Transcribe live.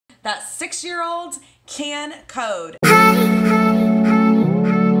that 6-year-olds can code.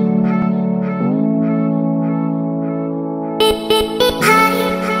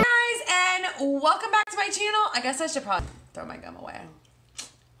 Welcome back to my channel. I guess I should probably throw my gum away.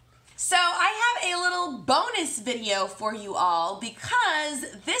 So I have a little bonus video for you all because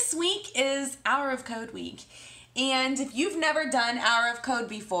this week is Hour of Code week. And if you've never done Hour of Code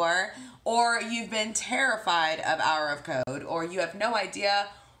before, or you've been terrified of Hour of Code, or you have no idea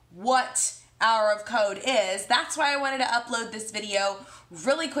what Hour of Code is, that's why I wanted to upload this video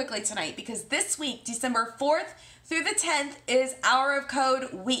really quickly tonight, because this week, December 4th through the 10th, is Hour of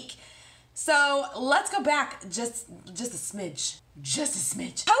Code week. So let's go back just a smidge.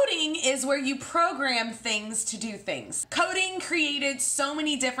 Coding is where you program things to do things. Coding created so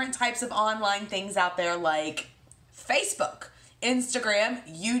many different types of online things out there like Facebook, Instagram,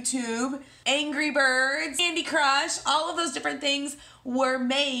 YouTube, Angry Birds, Candy Crush. All of those different things were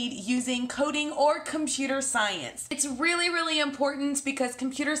made using coding or computer science. It's really, really important because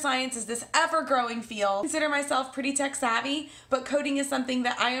computer science is this ever-growing field. I consider myself pretty tech savvy, but coding is something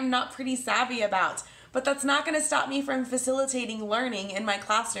that I am not pretty savvy about. But that's not going to stop me from facilitating learning in my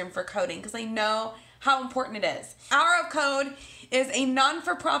classroom for coding because I know how important it is. Hour of Code is a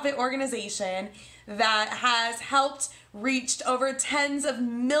non-for-profit organization that has helped reached over tens of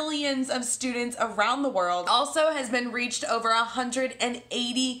millions of students around the world. Also has been reached over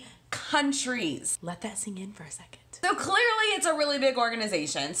 180 countries. Let that sink in for a second. So clearly it's a really big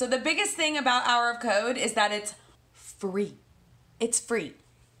organization. So the biggest thing about Hour of Code is that it's free. It's free.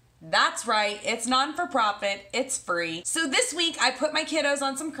 That's right, it's non-for-profit, it's free. So this week I put my kiddos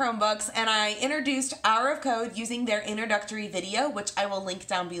on some Chromebooks and I introduced Hour of Code using their introductory video, which I will link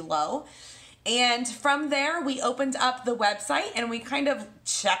down below. And from there, we opened up the website and we kind of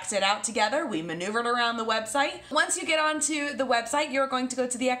checked it out together. We maneuvered around the website. Once you get onto the website, you're going to go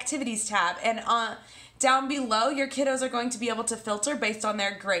to the activities tab, and down below, your kiddos are going to be able to filter based on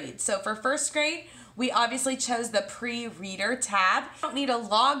their grade. So for first grade, we obviously chose the pre-reader tab. You don't need a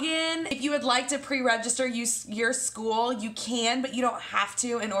login. If you would like to pre-register your school, you can, but you don't have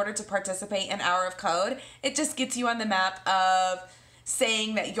to in order to participate in Hour of Code. It just gets you on the map of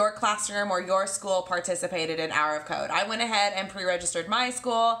saying that your classroom or your school participated in Hour of Code. I went ahead and pre-registered my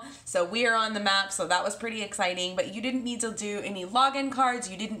school, so we are on the map, so that was pretty exciting, but you didn't need to do any login cards,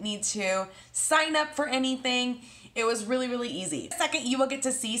 you didn't need to sign up for anything. It was really, really easy. Second, you will get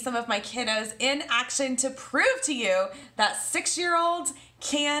to see some of my kiddos in action to prove to you that 6-year-olds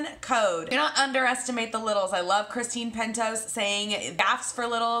can code. Do not underestimate the littles. I love Christine Pentos saying gaffs for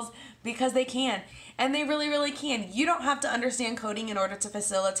littles because they can. And they really, really can. You don't have to understand coding in order to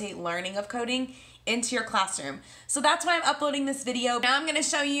facilitate learning of coding into your classroom. So that's why I'm uploading this video. Now I'm gonna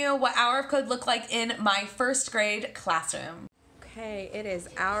show you what Hour of Code looked like in my first grade classroom. Okay, it is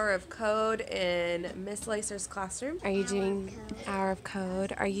Hour of Code in Miss Lacer's classroom. Are you doing Hour of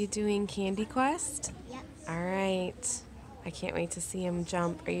Code? Are you doing Candy Quest? Yep. All right. I can't wait to see him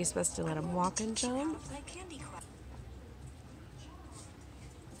jump. Are you supposed to let him walk and jump?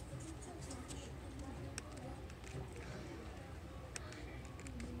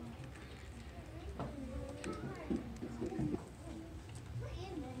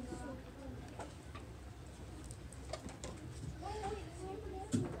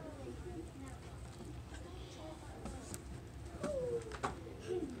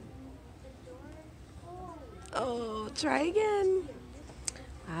 Oh, try again.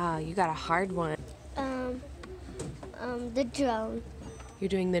 Wow, you got a hard one. The drone. You're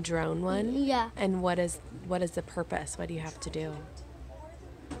doing the drone one? Yeah. And what is the purpose? What do you have to do?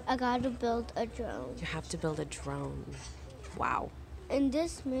 I gotta build a drone. You have to build a drone. Wow. In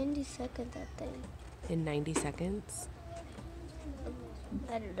this 90 seconds, I think. In 90 seconds?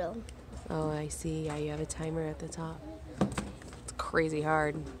 I don't know. Oh, I see. Yeah, you have a timer at the top. It's crazy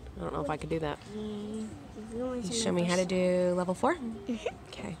hard. I don't know if I could do that. You show me how to do level 4?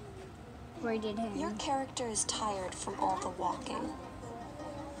 Okay. Your character is tired from all the walking.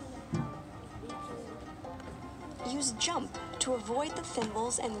 Use jump to avoid the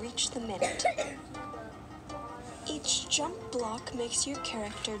thimbles and reach the minute. Each jump block makes your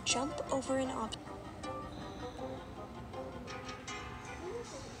character jump over an object.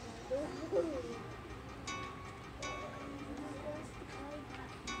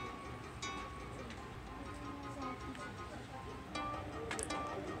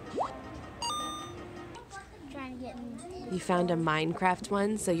 You found a Minecraft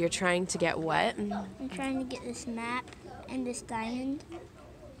one, so you're trying to get what? I'm trying to get this map and this diamond.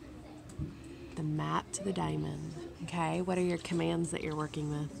 The map to the diamond. Okay, what are your commands that you're working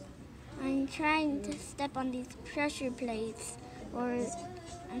with? I'm trying to step on these pressure plates or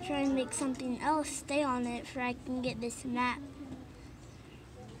I'm trying to make something else stay on it so I can get this map.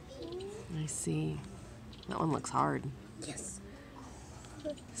 I see. That one looks hard. Yes.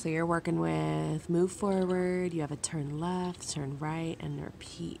 So you're working with move forward, you have a turn left, turn right, and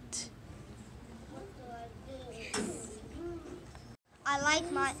repeat. I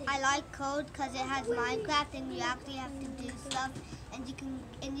like code because it has Minecraft and you actually have to do stuff and you can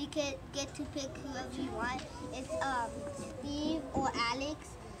get to pick whoever you want. It's Steve or Alex,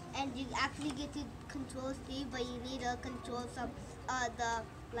 and you actually get to control Steve, but you need to control some on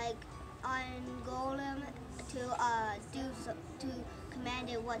Golem to command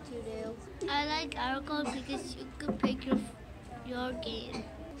it what to do. I like Arrow Code because you can pick your game.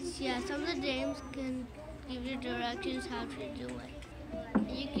 Yeah, some of the games can give you directions how to do it.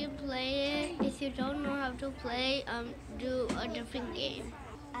 You can play it. If you don't know how to play, do a different game.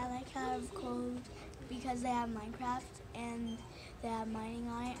 I like Arrow Code because they have Minecraft and they have mining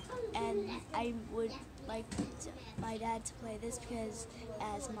on it, and I would like my dad to play this because it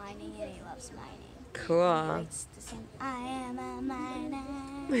has mining and he loves mining. Cool. It's the same. I am a miner.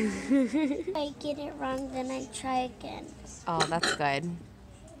 If I get it wrong, then I try again. Oh, that's good.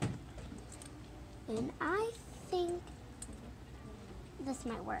 And I think this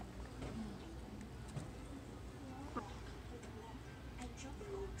might work.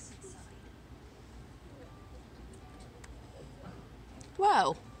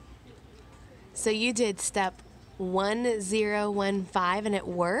 Whoa. So you did step 1015 and it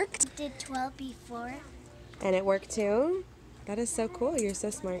worked? I did 12 before. And it worked too? That is so cool. You're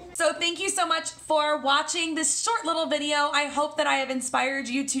so smart. So thank you so much for watching this short little video. I hope that I have inspired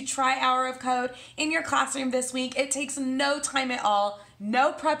you to try Hour of Code in your classroom this week. It takes no time at all,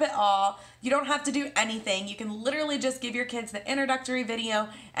 no prep at all. You don't have to do anything. You can literally just give your kids the introductory video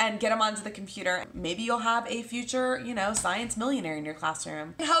and get them onto the computer. Maybe you'll have a future, science millionaire in your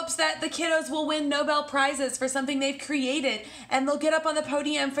classroom. In hopes that the kiddos will win Nobel Prizes for something they've created, and they'll get up on the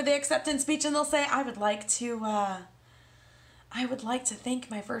podium for the acceptance speech and they'll say, I would like to thank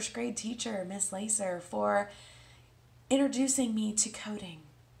my first grade teacher, Miss Lacer, for introducing me to coding.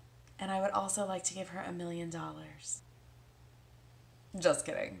 And I would also like to give her $1 million. Just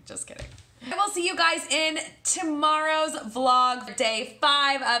kidding, just kidding. I will see you guys in tomorrow's vlog, day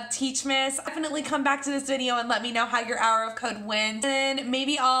 5 of Teachmas. Definitely come back to this video and let me know how your Hour of Code went. And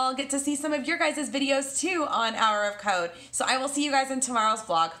maybe I'll get to see some of your guys' videos too on Hour of Code. So I will see you guys in tomorrow's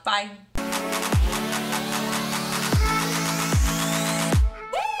vlog. Bye.